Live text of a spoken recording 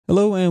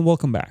Hello and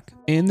welcome back.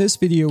 In this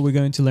video, we're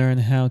going to learn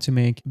how to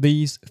make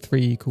these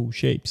 3 cool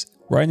shapes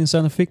right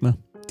inside of Figma.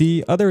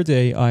 The other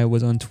day I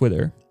was on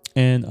Twitter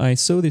and I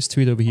saw this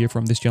tweet over here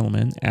from this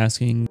gentleman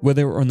asking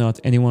whether or not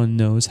anyone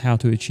knows how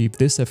to achieve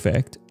this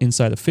effect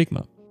inside of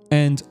Figma.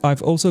 And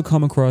I've also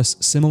come across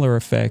similar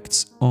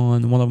effects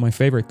on one of my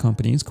favorite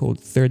companies called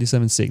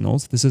 37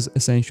 Signals. This is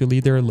essentially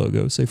their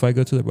logo. So if I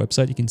go to their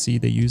website, you can see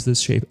they use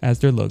this shape as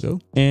their logo.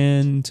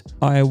 And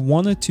I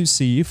wanted to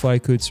see if I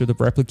could sort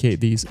of replicate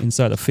these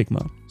inside of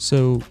Figma.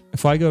 So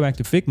if I go back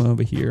to Figma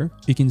over here,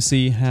 you can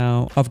see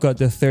how I've got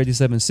the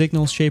 37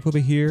 Signals shape over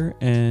here,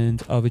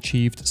 and I've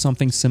achieved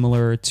something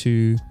similar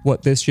to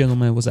what this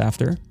gentleman was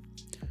after.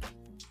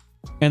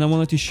 And I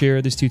wanted to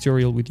share this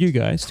tutorial with you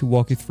guys to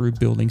walk you through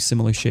building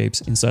similar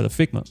shapes inside of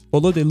Figma.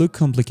 Although they look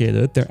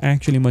complicated, they're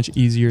actually much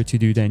easier to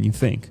do than you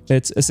think.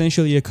 It's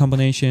essentially a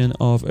combination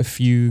of a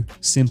few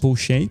simple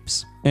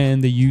shapes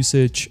and the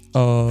usage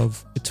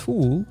of a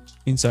tool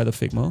inside of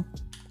Figma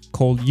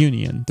called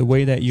Union. The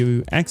way that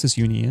you access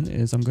Union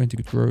is I'm going to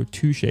draw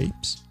 2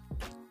 shapes,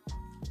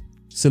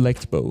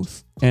 select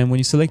both, and when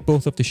you select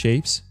both of the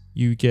shapes,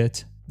 you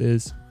get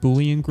these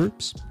Boolean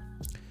groups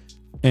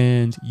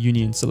and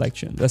union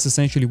selection. That's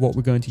essentially what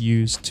we're going to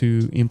use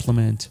to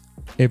implement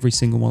every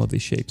single one of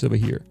these shapes over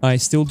here. I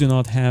still do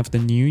not have the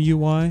new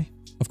UI.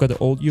 I've got the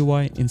old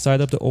UI. Inside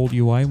of the old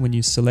UI, when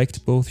you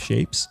select both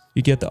shapes,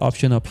 you get the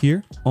option up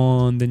here.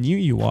 On the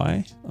new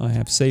UI, I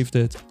have saved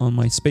it on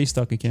my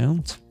Spacedock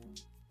account.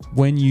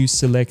 When you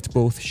select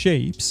both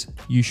shapes,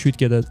 you should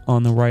get it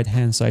on the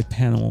right-hand side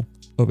panel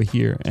over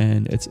here,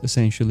 and it's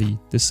essentially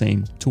the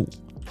same tool.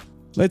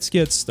 Let's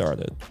get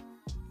started.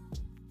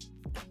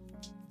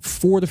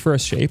 For the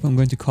first shape, I'm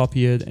going to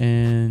copy it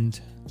and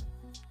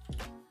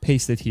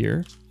paste it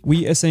here.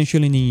 We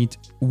essentially need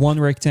 1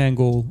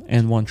 rectangle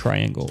and 1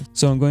 triangle.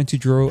 So I'm going to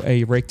draw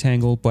a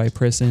rectangle by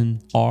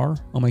pressing R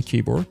on my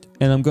keyboard,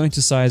 and I'm going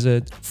to size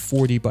it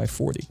 40 by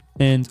 40.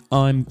 And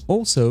I'm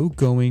also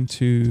going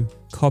to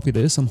copy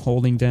this. I'm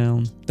holding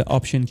down the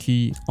Option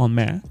key on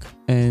Mac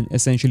and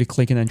essentially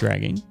clicking and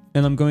dragging.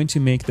 And I'm going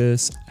to make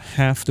this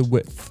half the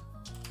width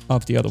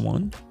of the other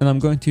one. And I'm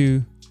going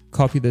to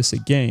copy this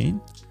again,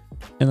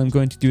 and I'm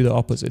going to do the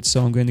opposite.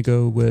 So I'm going to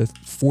go with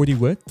 40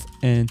 width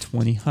and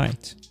 20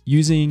 height.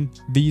 Using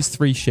these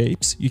 3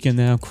 shapes, you can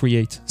now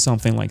create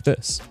something like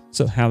this.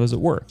 So how does it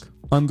work?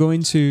 I'm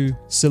going to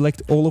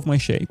select all of my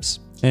shapes,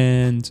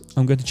 and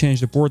I'm going to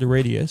change the border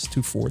radius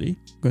to 40.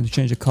 I'm going to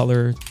change the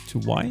color to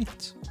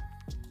white,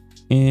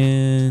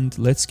 and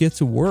let's get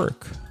to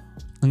work.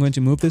 I'm going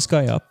to move this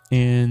guy up,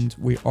 and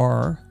we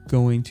are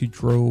going to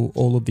draw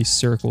all of these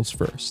circles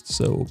first.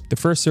 So the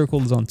first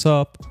circle is on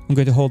top. I'm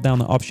going to hold down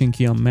the Option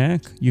key on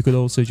Mac. You could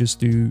also just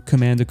do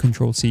Command and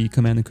Control C,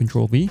 Command and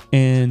Control V.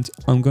 And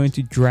I'm going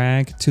to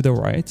drag to the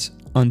right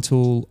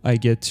until I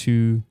get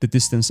to the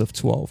distance of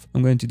 12.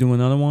 I'm going to do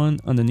another one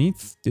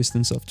underneath,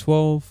 distance of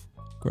 12.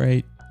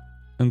 Great.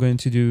 I'm going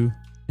to do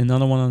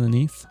another one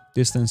underneath,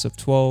 distance of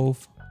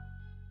 12,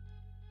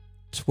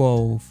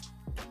 12,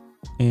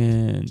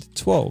 and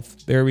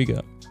 12. There we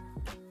go.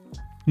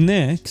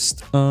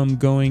 Next, I'm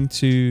going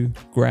to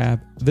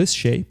grab this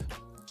shape,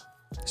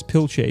 this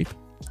pill shape,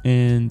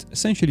 and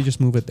essentially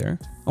just move it there.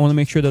 I want to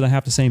make sure that I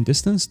have the same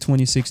distance,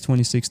 26,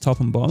 26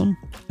 top and bottom.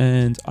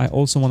 And I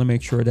also want to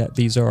make sure that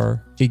these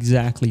are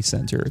exactly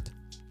centered.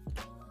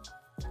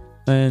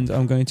 And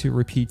I'm going to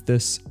repeat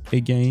this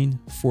again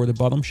for the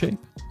bottom shape.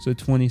 So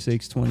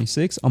 26,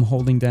 26, I'm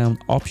holding down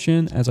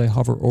Option as I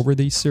hover over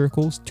these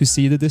circles to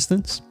see the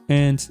distance.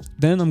 And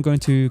then I'm going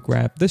to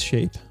grab this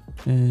shape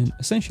and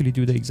essentially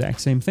do the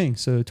exact same thing.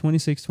 So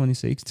 26,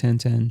 26, 10,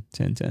 10,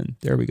 10, 10.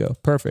 There we go.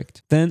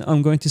 Perfect. Then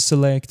I'm going to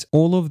select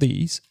all of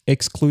these,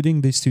 excluding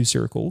these 2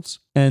 circles,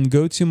 and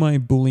go to my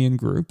Boolean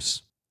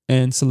groups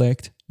and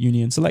select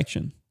Union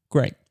Selection.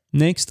 Great.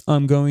 Next,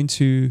 I'm going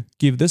to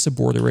give this a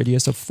border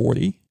radius of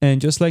 40.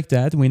 And just like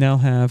that, we now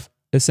have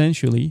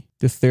essentially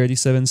the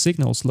 37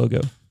 Signals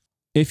logo.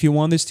 If you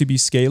want this to be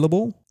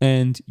scalable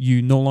and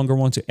you no longer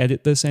want to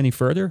edit this any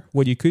further,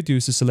 what you could do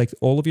is to select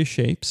all of your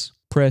shapes,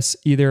 press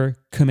either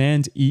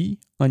Command E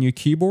on your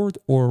keyboard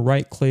or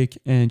right click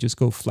and just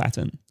go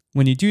flatten.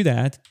 When you do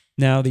that,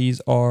 now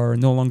these are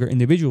no longer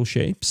individual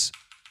shapes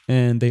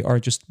and they are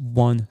just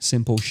one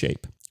simple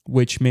shape,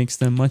 which makes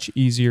them much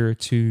easier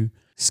to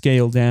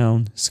scale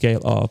down,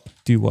 scale up,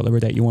 do whatever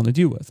that you want to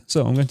do with.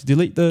 So I'm going to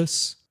delete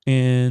this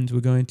and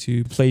we're going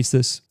to place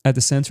this at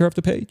the center of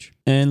the page.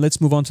 And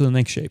let's move on to the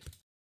next shape.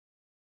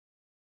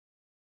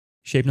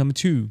 Shape number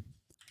 2.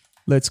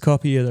 Let's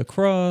copy it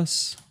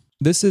across.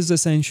 This is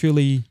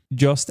essentially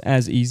just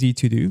as easy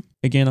to do.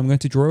 Again, I'm going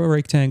to draw a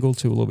rectangle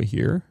tool over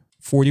here,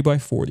 40 by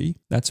 40.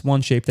 That's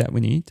one shape that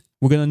we need.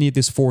 We're going to need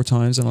this 4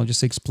 times, and I'll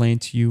just explain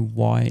to you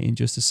why in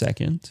just a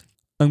second.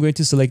 I'm going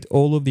to select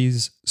all of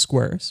these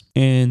squares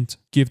and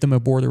give them a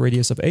border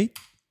radius of 8.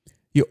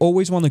 You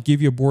always want to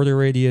give your border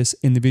radius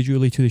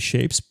individually to the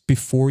shapes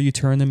before you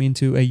turn them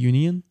into a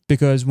union,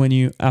 because when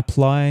you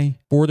apply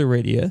border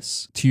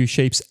radius to your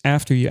shapes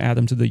after you add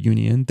them to the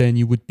union, then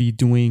you would be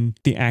doing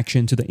the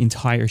action to the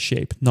entire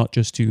shape, not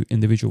just to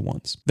individual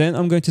ones. Then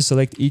I'm going to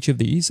select each of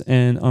these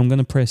and I'm going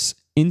to press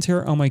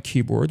Enter on my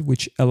keyboard,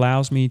 which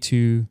allows me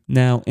to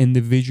now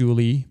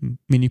individually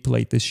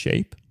manipulate this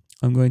shape.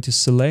 I'm going to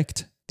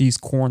select these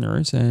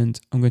corners and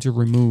I'm going to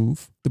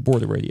remove the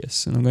border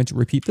radius, and I'm going to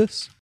repeat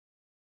this.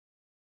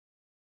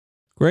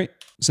 Great.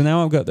 So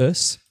now I've got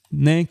this.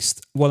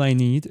 Next, what I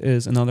need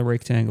is another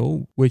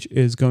rectangle, which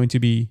is going to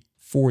be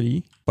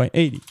 40 by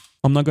 80.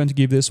 I'm not going to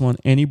give this one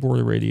any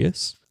border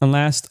radius. And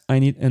last, I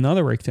need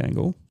another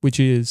rectangle, which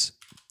is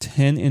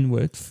 10 in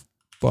width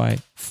by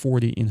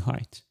 40 in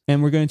height.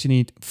 And we're going to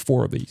need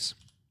 4 of these.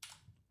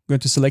 I'm going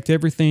to select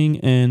everything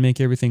and make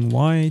everything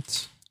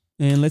white.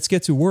 And let's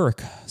get to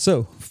work.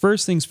 So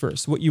first things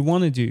first, what you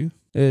want to do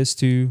is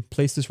to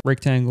place these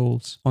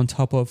rectangles on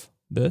top of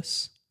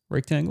this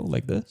rectangle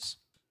like this.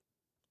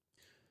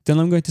 Then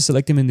I'm going to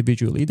select them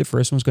individually. The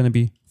first one's going to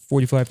be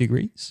 45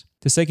 degrees.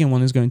 The second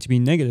one is going to be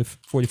negative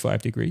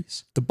 45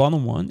 degrees. The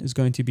bottom one is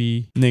going to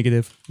be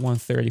negative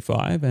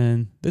 135.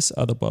 And this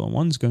other bottom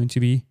one is going to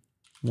be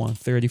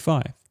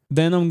 135.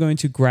 Then I'm going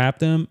to grab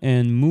them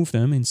and move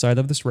them inside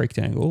of this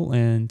rectangle.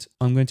 And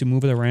I'm going to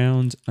move it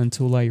around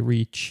until I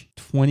reach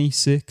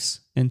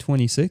 26 and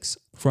 26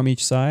 from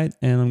each side.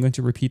 And I'm going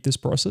to repeat this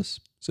process.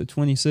 So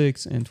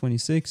 26 and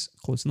 26,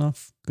 close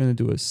enough. I'm going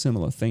to do a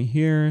similar thing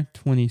here.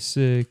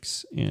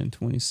 26 and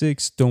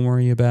 26. Don't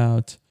worry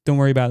about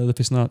it if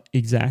it's not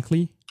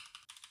exactly.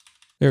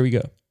 There we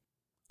go.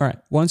 All right,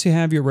 once you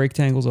have your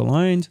rectangles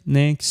aligned,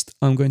 next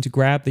I'm going to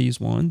grab these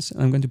ones.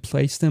 I'm going to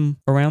place them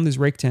around these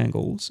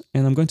rectangles,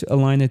 and I'm going to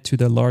align it to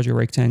the larger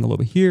rectangle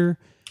over here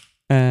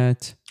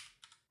at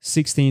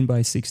 16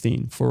 by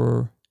 16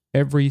 for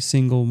every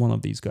single one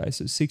of these guys.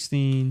 So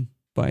 16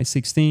 by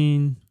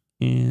 16.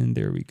 And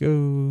there we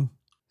go,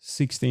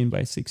 16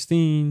 by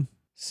 16,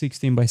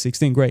 16 by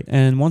 16, great.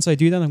 And once I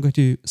do that, I'm going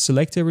to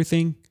select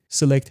everything,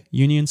 select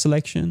Union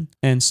Selection,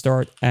 and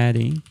start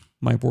adding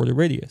my border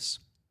radius.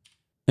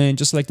 And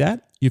just like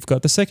that, you've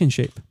got the second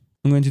shape.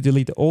 I'm going to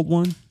delete the old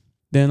one.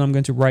 Then I'm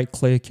going to right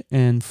click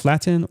and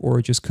flatten,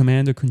 or just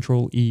Command or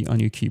Control E on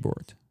your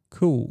keyboard.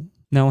 Cool.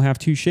 Now I have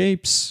 2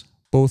 shapes.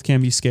 Both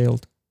can be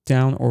scaled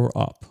down or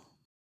up.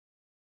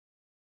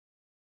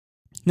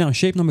 Now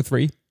shape number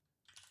 3.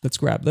 Let's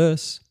grab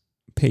this,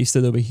 paste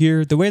it over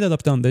here. The way that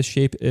I've done this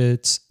shape,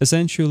 it's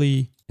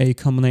essentially a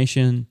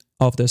combination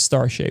of the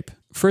star shape.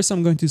 First,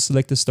 I'm going to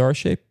select the star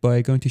shape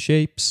by going to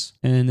Shapes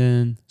and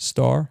then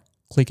Star.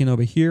 Clicking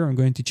over here, I'm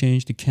going to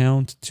change the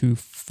count to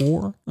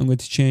 4. I'm going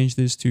to change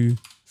this to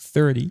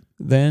 30.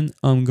 Then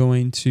I'm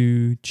going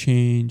to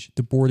change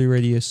the border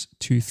radius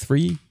to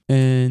 3.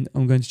 And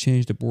I'm going to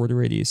change the border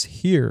radius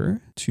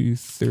here to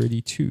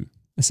 32.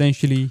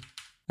 Essentially,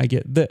 I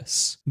get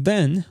this.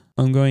 Then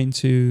I'm going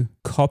to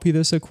copy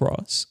this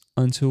across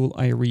until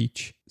I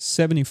reach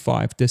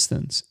 75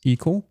 distance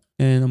equal.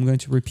 And I'm going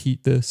to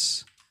repeat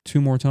this 2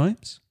 more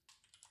times.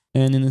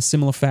 And in a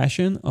similar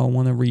fashion, I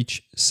want to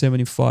reach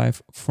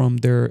 75 from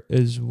there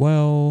as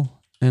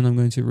well. And I'm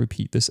going to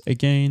repeat this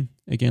again.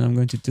 Again, I'm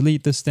going to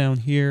delete this down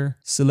here,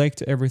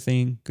 select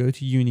everything, go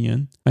to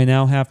Union. I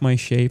now have my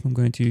shape. I'm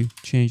going to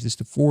change this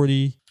to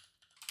 40.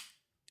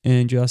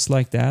 And just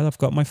like that, I've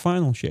got my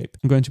final shape.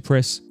 I'm going to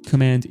press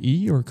Command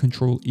E or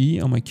Control E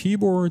on my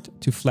keyboard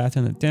to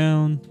flatten it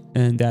down.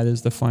 And that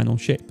is the final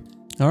shape.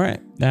 All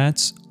right,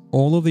 that's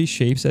all of these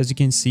shapes. As you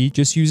can see,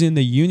 just using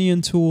the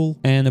Union tool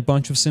and a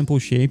bunch of simple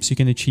shapes, you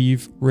can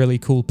achieve really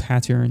cool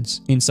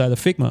patterns inside of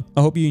Figma.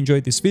 I hope you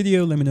enjoyed this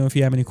video. Let me know if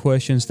you have any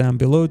questions down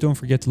below. Don't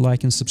forget to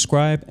like and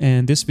subscribe.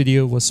 And this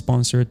video was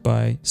sponsored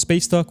by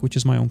SpaceDuck, which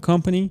is my own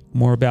company.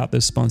 More about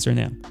this sponsor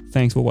now.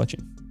 Thanks for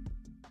watching.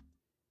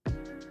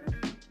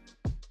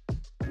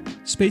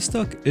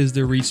 SpaceDuck is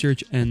the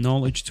research and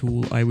knowledge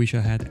tool I wish I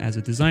had as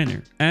a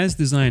designer. As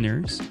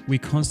designers, we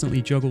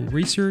constantly juggle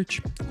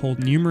research,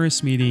 hold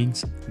numerous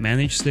meetings,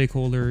 manage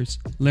stakeholders,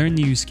 learn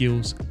new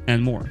skills,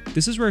 and more.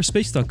 This is where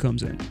SpaceDuck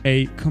comes in,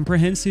 a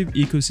comprehensive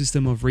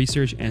ecosystem of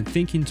research and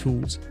thinking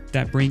tools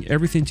that bring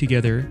everything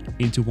together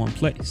into one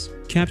place.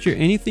 Capture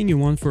anything you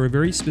want for a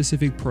very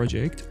specific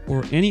project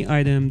or any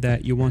item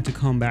that you want to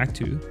come back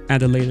to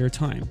at a later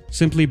time,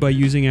 simply by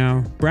using our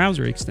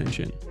browser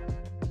extension.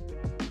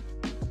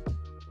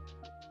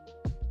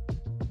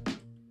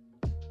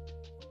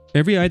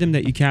 Every item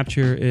that you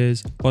capture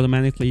is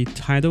automatically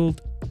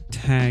titled,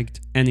 tagged,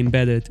 and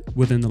embedded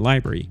within the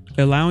library,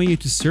 allowing you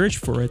to search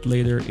for it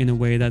later in a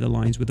way that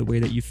aligns with the way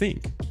that you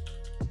think.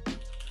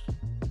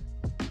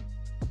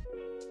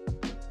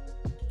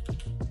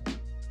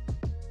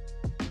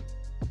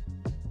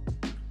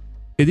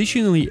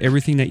 Additionally,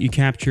 everything that you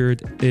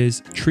captured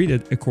is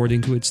treated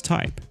according to its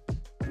type.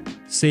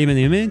 Save an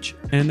image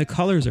and the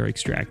colors are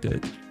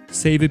extracted.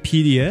 Save a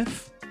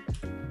PDF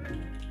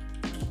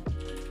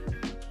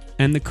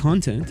and the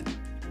content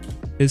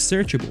is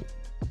searchable.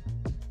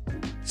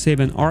 Save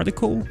an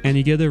article and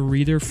you get a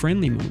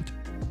reader-friendly mode.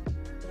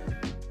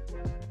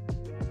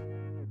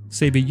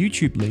 save a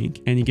YouTube link,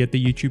 and you get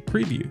the YouTube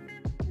preview.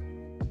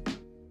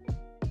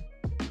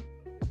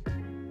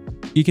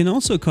 You can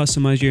also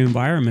customize your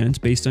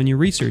environment based on your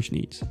research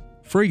needs.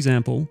 For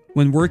example,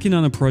 when working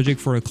on a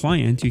project for a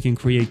client, you can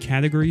create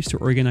categories to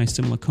organize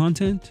similar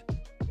content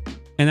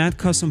and add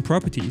custom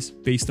properties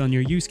based on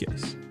your use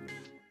case.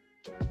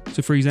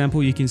 So for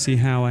example, you can see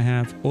how I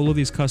have all of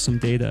this custom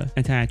data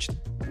attached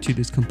to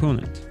this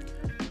component.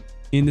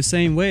 In the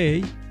same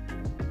way,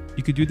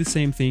 you could do the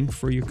same thing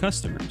for your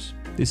customers.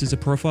 This is a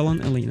profile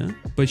on Alina,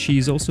 but she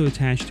is also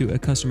attached to a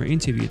customer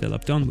interview that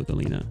I've done with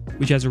Alina,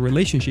 which has a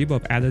relationship.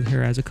 I've added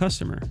her as a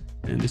customer.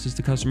 And this is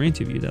the customer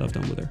interview that I've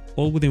done with her.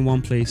 All within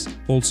one place,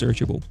 all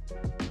searchable.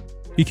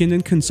 You can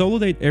then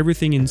consolidate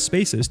everything in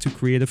spaces to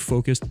create a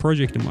focused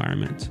project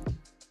environment.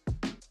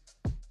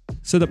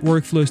 Set up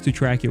workflows to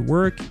track your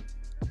work,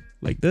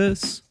 like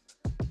this.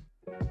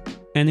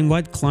 And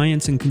invite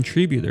clients and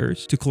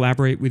contributors to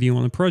collaborate with you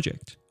on a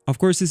project. Of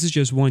course, this is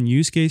just one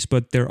use case,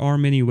 but there are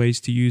many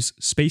ways to use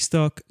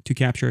Spacestock to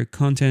capture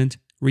content,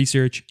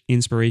 research,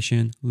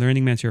 inspiration,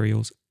 learning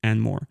materials,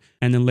 and more,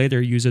 and then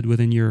later use it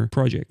within your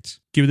projects.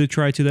 Give it a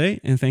try today,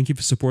 and thank you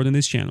for supporting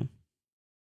this channel.